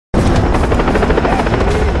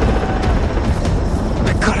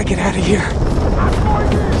here.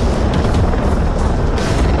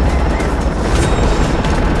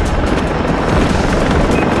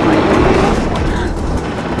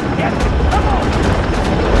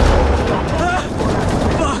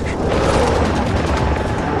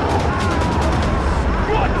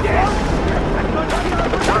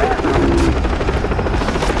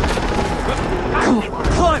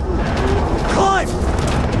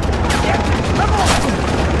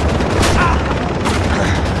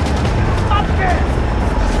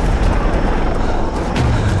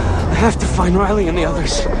 I have to find Riley and the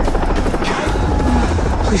others.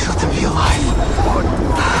 Please let them be alive.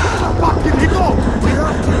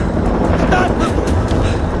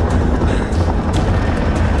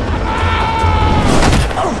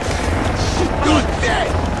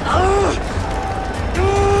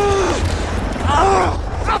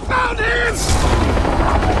 I found him!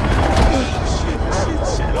 Shit,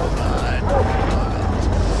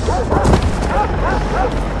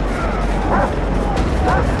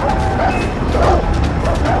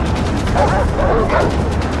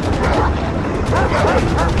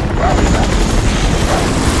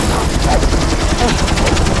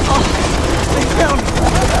 oh They found me!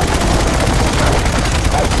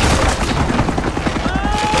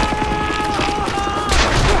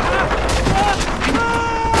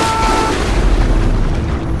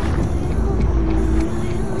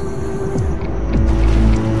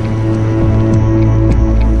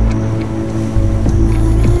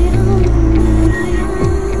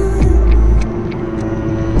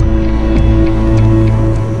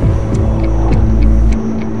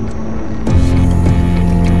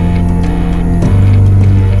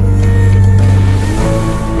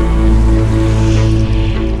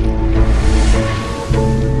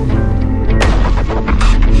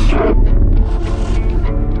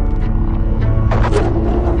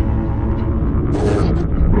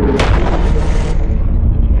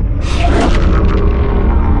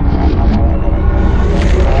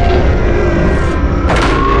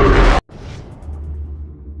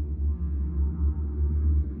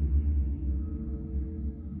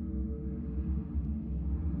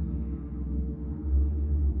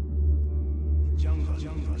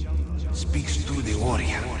 Speaks through the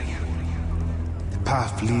warrior. The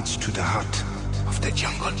path leads to the heart of the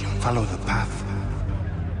jungle. Follow the path,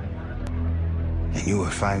 and you will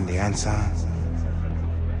find the answer.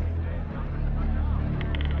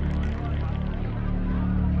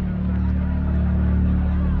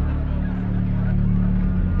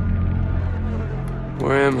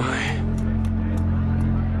 Where am I?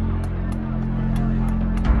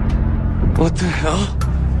 What the hell?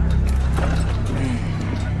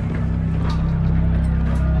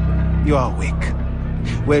 You are awake.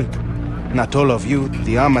 Well, not all of you.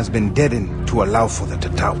 The arm has been deadened to allow for the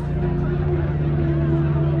Tatau.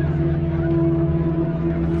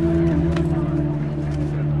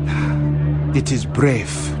 It is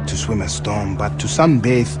brave to swim a storm, but to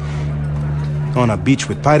sunbathe on a beach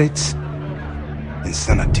with pirates,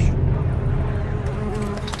 insanity.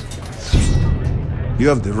 You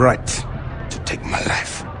have the right to take my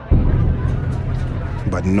life.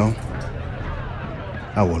 But no,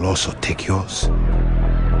 I will also take yours.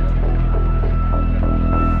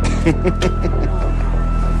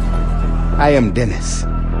 I am Dennis.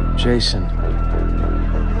 Jason.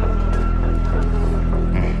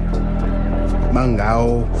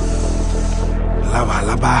 Mangao. Lava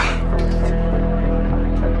lava.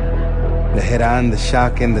 The heron, the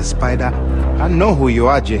shark, and the spider. I know who you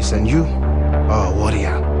are, Jason. You are a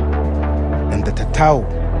warrior. And the Tatau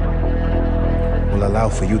will allow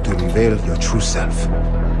for you to unveil your true self.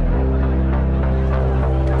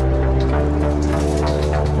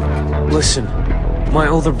 Listen, my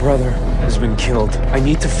older brother has been killed. I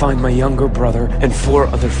need to find my younger brother and 4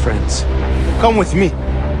 other friends. Come with me.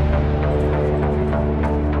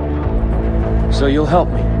 So you'll help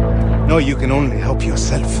me? No, you can only help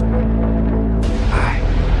yourself. I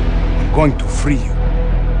am going to free you.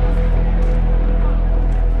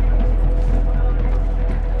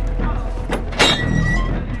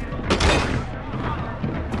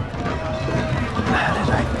 How did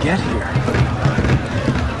I get here?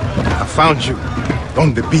 I found you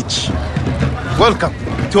on the beach. Welcome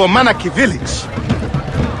to Amanaki village.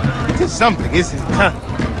 It is something, isn't it, huh?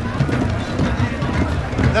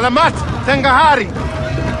 Salamat, Tengahari.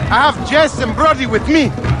 I have Jess and Brody with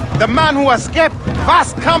me. The man who escaped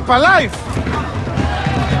Vast Camp alive.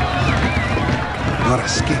 Your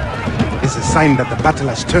escape is a sign that the battle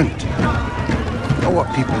has turned. Our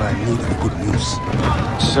people are in need of good news.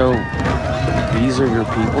 So, these are your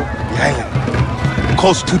people? The island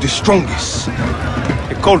calls to the strongest.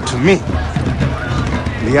 It called to me.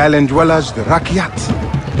 the island dwellers, the Rakyat,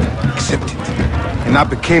 accepted, and I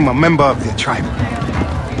became a member of their tribe.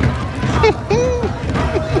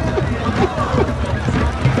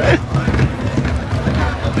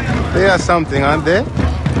 They are something, aren't they?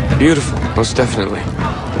 Beautiful, most definitely.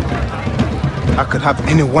 I could have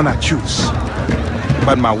anyone I choose,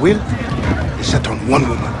 but my will is set on one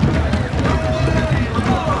woman.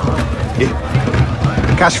 Here,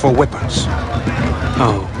 cash for weapons.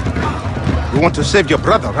 Oh. You want to save your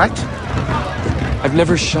brother, right? I've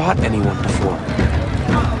never shot anyone before.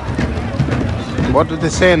 What do they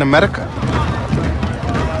say in America?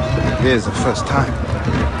 Here's the first time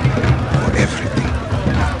for everything.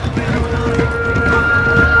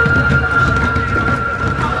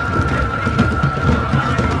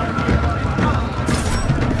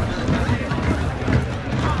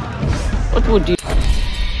 What would you...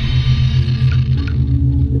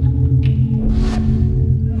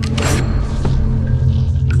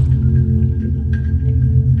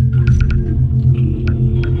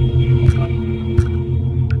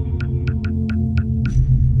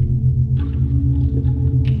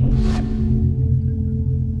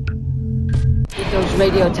 Get those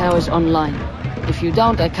radio towers online. If you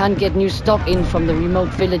don't, I can't get new stock in from the remote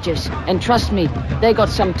villages. And trust me, they got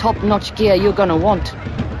some top-notch gear you're gonna want.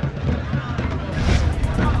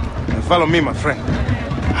 Follow me, my friend.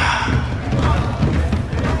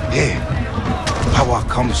 Here, power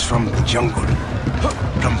comes from the jungle,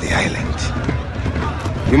 from the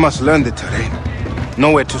island. We must learn the terrain,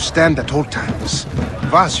 know where to stand at all times.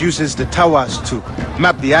 Vas uses the towers to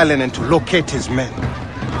map the island and to locate his men.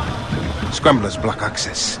 Scramblers block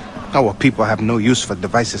access. Our people have no use for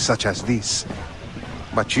devices such as these.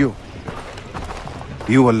 But you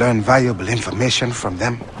will learn valuable information from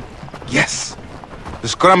them. Yes. The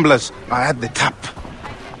scramblers are at the top.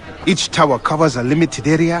 Each tower covers a limited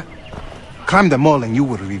area. Climb them all and you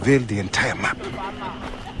will reveal the entire map.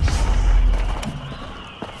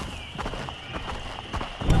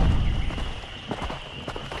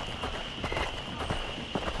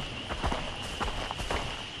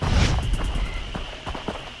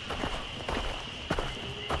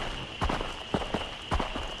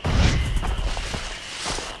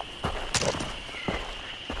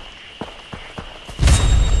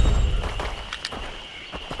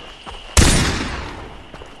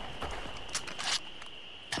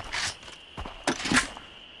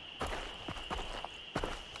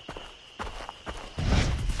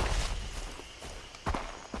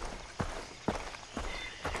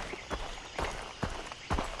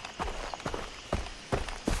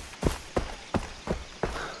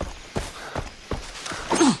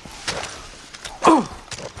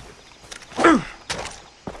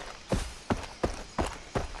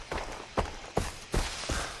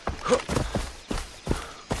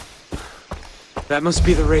 That must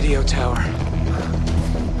be the radio tower.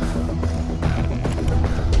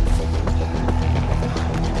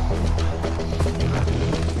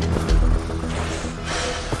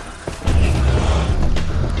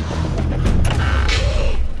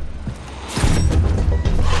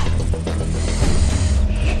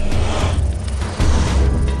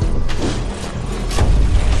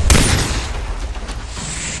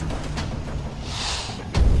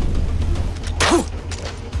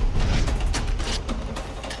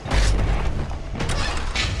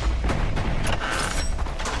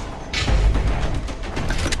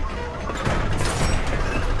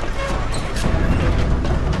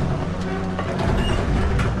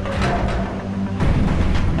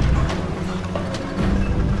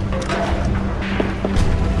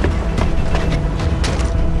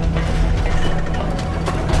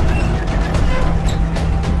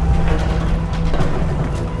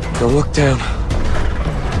 Don't look down.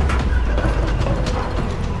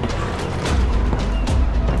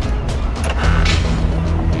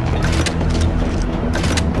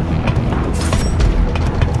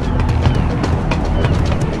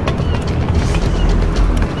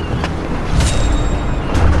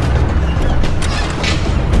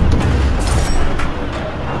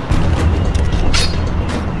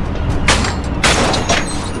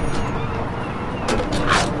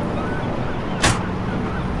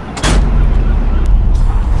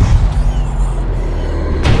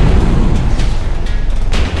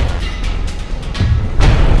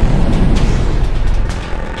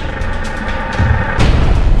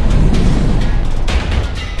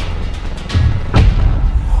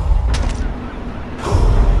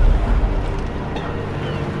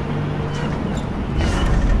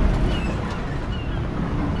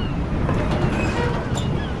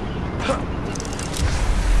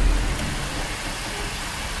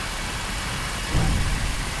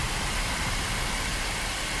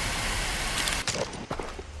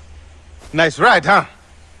 Nice ride, huh?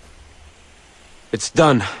 It's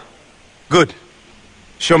done. Good.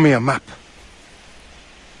 Show me a map.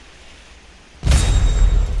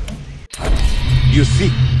 You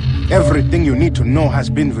see, everything you need to know has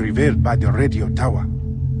been revealed by the radio tower.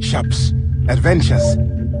 Shops, adventures.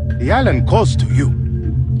 The island calls to you.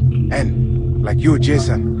 And, like you,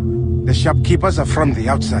 Jason, the shopkeepers are from the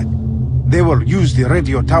outside. They will use the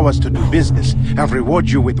radio towers to do business and reward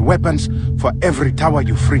you with weapons for every tower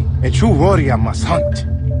you free. A true warrior must hunt.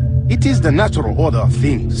 It is the natural order of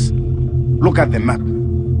things. Look at the map.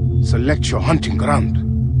 Select your hunting ground.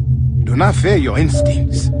 Do not fear your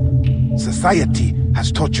instincts. Society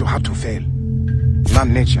has taught you how to fail, not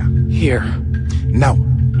nature. Here. Now,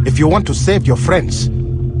 if you want to save your friends,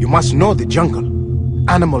 you must know the jungle.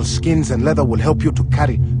 Animal skins and leather will help you to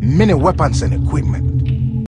carry many weapons and equipment.